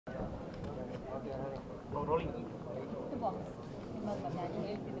Box ನಿಮ್ಮ ಬಗ್ಗೆ ನೀವು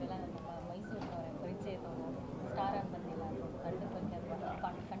ಹೇಳ್ತಿದ್ರಲ್ಲ ನಮ್ಮ ಮೈಸೂರಿನವರ ಪರಿಚಯದವರು ಸ್ಟಾರ್ ಆಗಿ ಬಂದಿಲ್ಲ ಕಂಡು ಬಂದ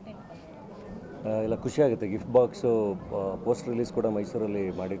ಕಂಟೆಂಟ್ ಬಂದಿಲ್ಲ ಇಲ್ಲ ಖುಷಿಯಾಗುತ್ತೆ. ಗಿಫ್ಟ್ ಬಾಕ್ಸು ಪೋಸ್ಟ್ ರಿಲೀಸ್ ಕೂಡ ಮೈಸೂರಲ್ಲಿ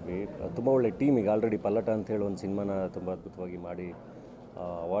ಮಾಡಿದ್ವಿ. ತುಂಬ ಒಳ್ಳೆ ಟೀಮ್. ಈಗ ಆಲ್ರೆಡಿ ಪಲ್ಲಟ ಅಂತ ಹೇಳಿ ಒಂದು ಸಿನಿಮಾನ ತುಂಬ ಅದ್ಭುತವಾಗಿ ಮಾಡಿ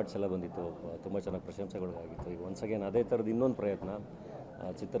ಅವಾರ್ಡ್ಸ್ ಎಲ್ಲ ಬಂದಿತ್ತು. ತುಂಬ ಚೆನ್ನಾಗಿ ಪ್ರಶಂಸೆಗಳಿಗಾಗಿತ್ತು. ಈಗ ಒನ್ಸ್ ಅಗೇನ್ ಅದೇ ಥರದ್ದು ಇನ್ನೊಂದು ಪ್ರಯತ್ನ.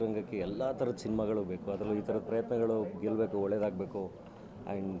 ಚಿತ್ರರಂಗಕ್ಕೆ ಎಲ್ಲ ಥರದ ಸಿನಿಮಾಗಳು ಬೇಕು. ಅದರಲ್ಲೂ ಈ ಥರದ ಪ್ರಯತ್ನಗಳು ಗೆಲ್ಲಬೇಕು, ಒಳ್ಳೆಯದಾಗಬೇಕು.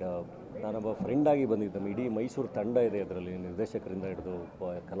 ಆ್ಯಂಡ್ ನಾನೊಬ್ಬ ಫ್ರೆಂಡಾಗಿ ಬಂದಿದ್ದೆ. ಇಡೀ ಮೈಸೂರು ತಂಡ ಇದೆ ಅದರಲ್ಲಿ, ನಿರ್ದೇಶಕರಿಂದ ಹಿಡಿದು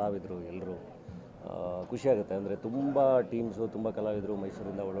ಕಲಾವಿದರು ಎಲ್ಲರೂ. ಖುಷಿಯಾಗುತ್ತೆ. ಅಂದರೆ ತುಂಬ ಟೀಮ್ಸು, ತುಂಬ ಕಲಾವಿದರು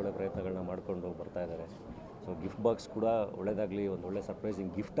ಮೈಸೂರಿಂದ ಒಳ್ಳೊಳ್ಳೆ ಪ್ರಯತ್ನಗಳನ್ನ ಮಾಡಿಕೊಂಡು ಬರ್ತಾಯಿದ್ದಾರೆ. ಸೊ ಗಿಫ್ಟ್ ಬಾಕ್ಸ್ ಕೂಡ ಒಳ್ಳೆಯದಾಗಲಿ, ಒಂದು ಒಳ್ಳೆ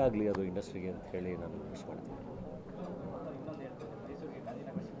ಸರ್ಪ್ರೈಸಿಂಗ್ ಗಿಫ್ಟ್ ಆಗಲಿ ಅದು ಇಂಡಸ್ಟ್ರಿಗೆ ಅಂತ ಹೇಳಿ ನಾನು ವಿಶ್ ಮಾಡ್ತೀನಿ.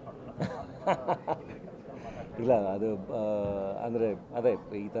 ಇಲ್ಲ ಅದು ಅಂದರೆ ಅದೇ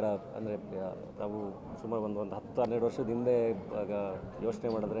ಈ ಥರ ಅಂದರೆ ನಾವು ಸುಮಾರು ಒಂದು 10-12 ವರ್ಷದ ಹಿಂದೆ ಆಗ ಯೋಚನೆ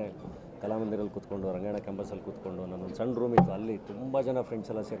ಮಾಡಿದ್ರೆ ಕಲಾಮಂದಿರಲ್ಲಿ ಕೂತ್ಕೊಂಡು, ರಂಗಾಯಣ ಕ್ಯಾಂಪಸಲ್ಲಿ ಕೂತ್ಕೊಂಡು, ನನ್ನೊಂದು ಸಣ್ಣ ರೂಮ್ ಇತ್ತು, ಅಲ್ಲಿ ತುಂಬ ಜನ ಫ್ರೆಂಡ್ಸ್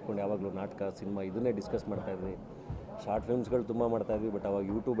ಎಲ್ಲ ಸೇರ್ಕೊಂಡು ಯಾವಾಗಲೂ ನಾಟಕ, ಸಿನಿಮಾ ಇದನ್ನೇ ಡಿಸ್ಕಸ್ ಮಾಡ್ತಾಯಿದ್ವಿ. ಶಾರ್ಟ್ ಫಿಲ್ಮ್ಸ್ಗಳು ತುಂಬ ಮಾಡ್ತಾಯಿದ್ವಿ. ಬಟ್ ಅವಾಗ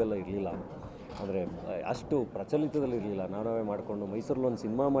ಯೂಟ್ಯೂಬೆಲ್ಲ ಇರಲಿಲ್ಲ, ಅಂದರೆ ಅಷ್ಟು ಪ್ರಚಲಿತದಲ್ಲಿ ಇರಲಿಲ್ಲ. ನಾವೇ ಮಾಡಿಕೊಂಡು ಮೈಸೂರಲ್ಲಿ ಒಂದು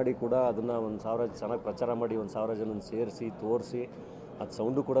ಸಿನಿಮಾ ಮಾಡಿ ಕೂಡ ಅದನ್ನು 1000 ಚೆನ್ನಾಗಿ ಪ್ರಚಾರ ಮಾಡಿ 1000 ಜನನ ಸೇರಿಸಿ ತೋರಿಸಿ, ಅದು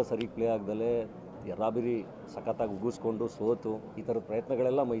ಸೌಂಡು ಕೂಡ ಸರಿಗೆ ಪ್ಲೇ ಆಗ್ದಲೇ ಯರಾಬಿರಿ ಸಖತ್ತಾಗಿ ಉಗಿಸ್ಕೊಂಡು ಸೋತು, ಈ ಥರದ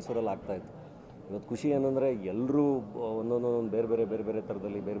ಪ್ರಯತ್ನಗಳೆಲ್ಲ ಮೈಸೂರಲ್ಲಿ ಆಗ್ತಾಯಿತ್ತು. ಇವತ್ತು ಖುಷಿ ಏನಂದರೆ ಎಲ್ಲರೂ ಒಂದೊಂದು ಬೇರೆ ಬೇರೆ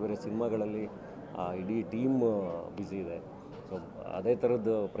ಥರದಲ್ಲಿ ಬೇರೆ ಬೇರೆ ಸಿನಿಮಾಗಳಲ್ಲಿ ಇಡೀ ಟೀಮ್ ಬ್ಯುಸಿ ಇದೆ. ಸೊ ಅದೇ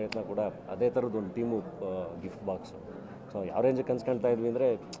ಥರದ್ದು ಪ್ರಯತ್ನ ಕೂಡ, ಅದೇ ಥರದ್ದು ಒಂದು ಟೀಮು ಗಿಫ್ಟ್ ಬಾಕ್ಸು. ಸೊ ಯಾವ ರೇಂಜಿಗೆ ಕನ್ಸ್ಕೊಳ್ತಾ ಇದ್ವಿ ಅಂದರೆ,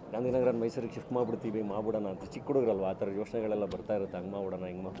 ಗಾಂಧಿನಗರ ಮೈಸೂರಿಗೆ ಶಿಫ್ಟ್ ಮಾಡಿಬಿಡ್ತೀವಿ, ಮಾಡ್ಬಿಡೋಣ ಅಂತ. ಚಿಕ್ಕ ಹುಡುಗರಲ್ವ, ಆ ಥರ ಯೋಚನೆಗಳೆಲ್ಲ ಬರ್ತಾ ಇರುತ್ತೆ, ಹಂಗೆ ಮಾಡ್ಬಿಡೋಣ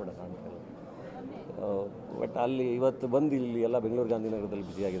ಹಿಂಗೆ ಮಾಡ್ಬಿಡೋಣ ಅಂತೆಲ್ಲ. ಬಟ್ ಅಲ್ಲಿ ಇವತ್ತು ಬಂದು ಇಲ್ಲಿ ಎಲ್ಲ ಬೆಂಗಳೂರು ಗಾಂಧಿನಗರದಲ್ಲಿ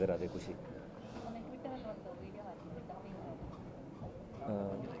ಬ್ಯುಸಿಯಾಗಿದ್ದಾರೆ, ಅದೇ ಖುಷಿ.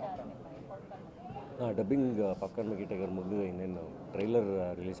 ಡಬ್ಬಿಂಗ್ ಪಾಪ್ಕಾರ್ನ್ ಮಗಿ ಟೈಗರ್ ಮುಗಿದಿದೆ. ಇನ್ನೇನು ಟ್ರೈಲರ್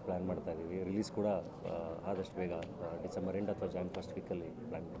ರಿಲೀಸ್ ಪ್ಲ್ಯಾನ್ ಮಾಡ್ತಾಯಿದ್ದೀವಿ. ರಿಲೀಸ್ ಕೂಡ ಆದಷ್ಟು ಬೇಗ ಡಿಸೆಂಬರ್ ಎಂಡ್ ಅಥವಾ ಜಾನ್ ಫಸ್ಟ್ ವೀಕಲ್ಲಿ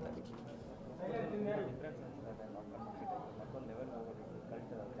ಪ್ಲ್ಯಾನ್ ಮಾಡ್ತಾಯಿದ್ದೀವಿ.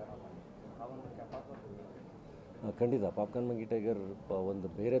 ಖಂಡಿತ ಪಾಪ್ಕಾರ್ನ್ ಮಗಿ ಟೈಗರ್ ಒಂದು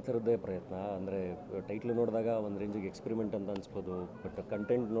ಬೇರೆ ಥರದ್ದೇ ಪ್ರಯತ್ನ. ಅಂದರೆ ಟೈಟ್ಲ್ ನೋಡಿದಾಗ ಒಂದು ರೇಂಜಿಗೆ ಎಕ್ಸ್ಪೆರಿಮೆಂಟ್ ಅಂತ ಅನಿಸ್ಬೋದು, ಬಟ್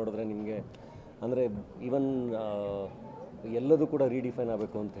ಕಂಟೆಂಟ್ ನೋಡಿದ್ರೆ ನಿಮಗೆ ಅಂದರೆ ಈವನ್ ಎಲ್ಲದೂ ಕೂಡ ರೀಡಿಫೈನ್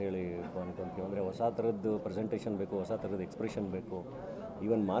ಆಗಬೇಕು ಅಂತ ಹೇಳಿ ಅಂದ್ಕೊತೀವಿ. ಅಂದರೆ ಹೊಸ ಥರದ್ದು ಪ್ರೆಸೆಂಟೇಷನ್ ಬೇಕು, ಹೊಸ ಥರದ ಎಕ್ಸ್ಪ್ರೆಷನ್ ಬೇಕು.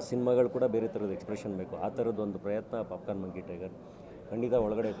 ಈವನ್ ಮಾಸ್ ಸಿನಿಮಾಗಳು ಕೂಡ ಬೇರೆ ಥರದ ಎಕ್ಸ್ಪ್ರೆಷನ್ ಬೇಕು. ಆ ಥರದ್ದೊಂದು ಪ್ರಯತ್ನ ಪಾಪ್ಕಾರ್ನ್ ಮಂಕಿ ಟೈಗರ್. ಖಂಡಿತ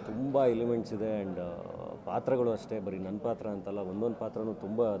ಒಳಗಡೆ ತುಂಬ ಎಲಿಮೆಂಟ್ಸ್ ಇದೆ. ಆ್ಯಂಡ್ ಪಾತ್ರಗಳು ಅಷ್ಟೇ, ಬರೀ ನನ್ನ ಪಾತ್ರ ಅಂತಲ್ಲ, ಒಂದೊಂದು ಪಾತ್ರನೂ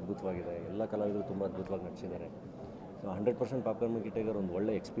ತುಂಬ ಅದ್ಭುತವಾಗಿದೆ. ಎಲ್ಲ ಕಲಾವಿದರು ತುಂಬ ಅದ್ಭುತವಾಗಿ ನಟಿಸಿದ್ದಾರೆ. ಸೊ 100% ಪಾಪ್ಕಾರ್ನ್ ಮಂಕಿ ಟೈಗರ್ ಒಂದು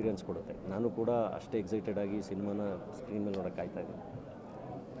ಒಳ್ಳೆ ಎಕ್ಸ್ಪೀರಿಯನ್ಸ್ ಕೊಡುತ್ತೆ. ನಾನು ಕೂಡ ಅಷ್ಟೇ ಎಕ್ಸೈಟೆಡ್ ಆಗಿ ಸಿನಿಮಾನ ಸ್ಕ್ರೀನ್ ಮೇಲೆ ನೋಡೋಕ್ಕೆ ಕಾಯ್ತಾ ಇದ್ದೀನಿ.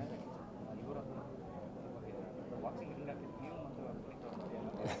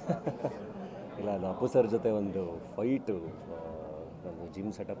 ಇಲ್ಲ, ಅದು ಅಪ್ಪು ಸರ್ ಜೊತೆ ಒಂದು ಫೈಟು, ಒಂದು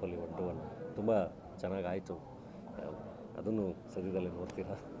ಜಿಮ್ ಸೆಟಪ್ಪಲ್ಲಿ 1-to-1 ತುಂಬ ಚೆನ್ನಾಗಾಯಿತು. ಅದನ್ನು ಸದ್ಯದಲ್ಲೇ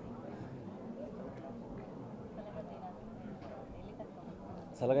ನೋಡ್ತೀರಾ.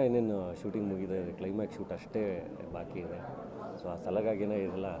 ಸಲಗ ಇನ್ನೇನು ಶೂಟಿಂಗ್ ಮುಗಿದೆ, ಕ್ಲೈಮ್ಯಾಕ್ಸ್ ಶೂಟ್ ಅಷ್ಟೇ ಬಾಕಿ ಇದೆ. ಸೊ ಆ ಸಲಗಾಗಿನೇ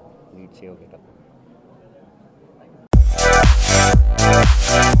ಇದೆಲ್ಲ ನೀಟ್ ಶೇವ್ ಗೆಟಪ್.